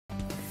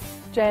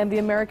Jen, the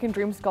American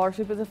Dream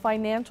Scholarship is a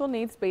financial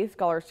needs-based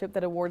scholarship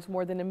that awards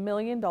more than $1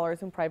 million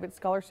in private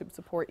scholarship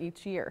support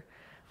each year.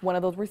 One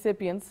of those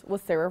recipients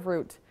was Sarah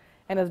Root.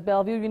 And as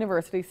Bellevue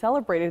University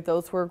celebrated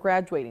those who are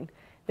graduating,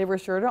 they were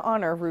sure to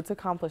honor Root's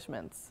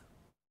accomplishments.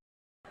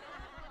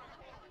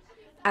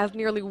 As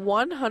nearly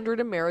 100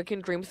 American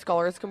Dream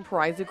Scholars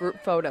comprise a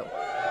group photo,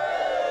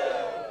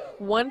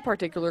 one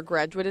particular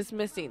graduate is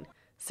missing,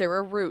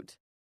 Sarah Root.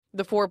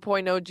 The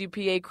 4.0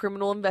 GPA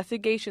criminal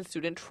investigation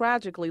student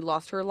tragically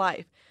lost her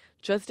life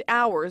just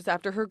hours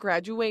after her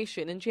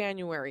graduation in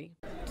January.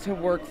 To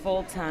work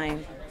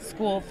full-time,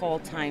 school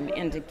full-time,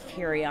 and to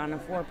carry on a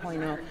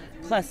 4.0,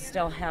 plus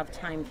still have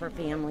time for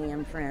family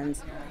and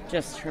friends,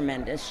 just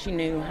tremendous. She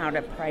knew how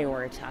to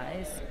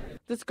prioritize.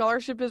 The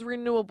scholarship is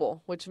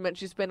renewable, which meant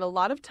she spent a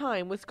lot of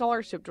time with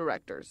scholarship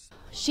directors.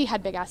 She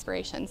had big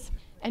aspirations,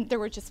 and there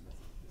were just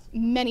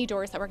many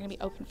doors that were going to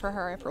be open for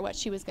her and for what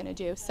she was going to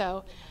do.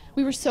 So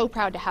we were so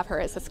proud to have her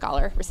as a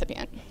scholar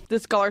recipient. The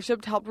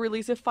scholarship helped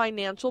release a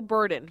financial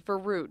burden for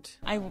Root.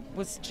 I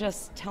was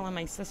just telling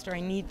my sister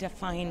I need to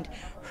find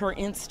her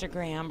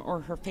Instagram or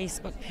her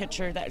Facebook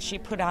picture that she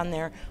put on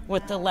there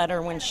with the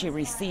letter when she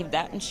received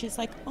that. And she's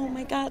like, oh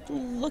my God,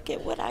 look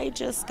at what I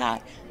just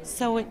got.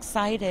 So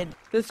excited.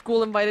 The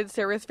school invited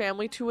Sarah's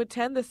family to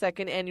attend the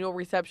second annual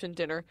reception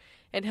dinner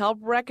and help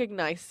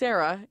recognize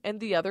Sarah and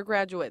the other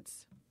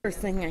graduates. First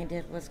thing I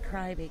did was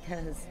cry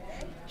because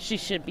she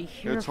should be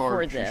here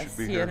for this,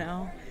 you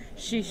know.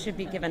 She should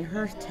be given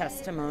her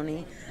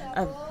testimony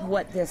of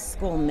what this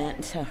school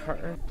meant to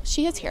her.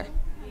 She is here.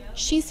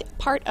 She's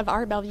part of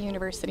our Bellevue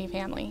University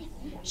family.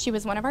 She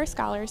was one of our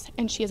scholars,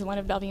 and she is one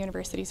of Bellevue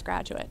University's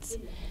graduates.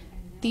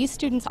 These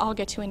students all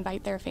get to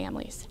invite their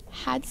families.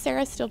 Had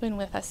Sarah still been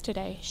with us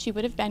today, she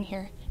would have been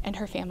here and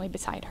her family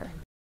beside her.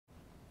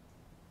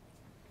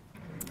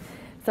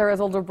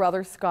 Sarah's older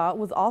brother, Scott,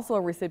 was also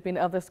a recipient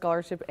of the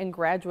scholarship and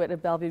graduate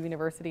at Bellevue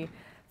University.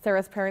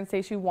 Sarah's parents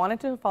say she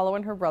wanted to follow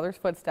in her brother's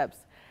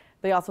footsteps.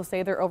 They also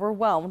say they're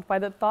overwhelmed by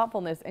the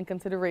thoughtfulness and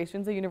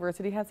considerations the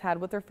university has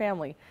had with their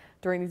family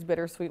during these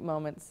bittersweet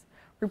moments.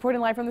 Reporting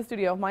live from the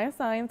studio, Maya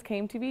Sines,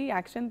 KMTV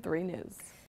Action 3 News.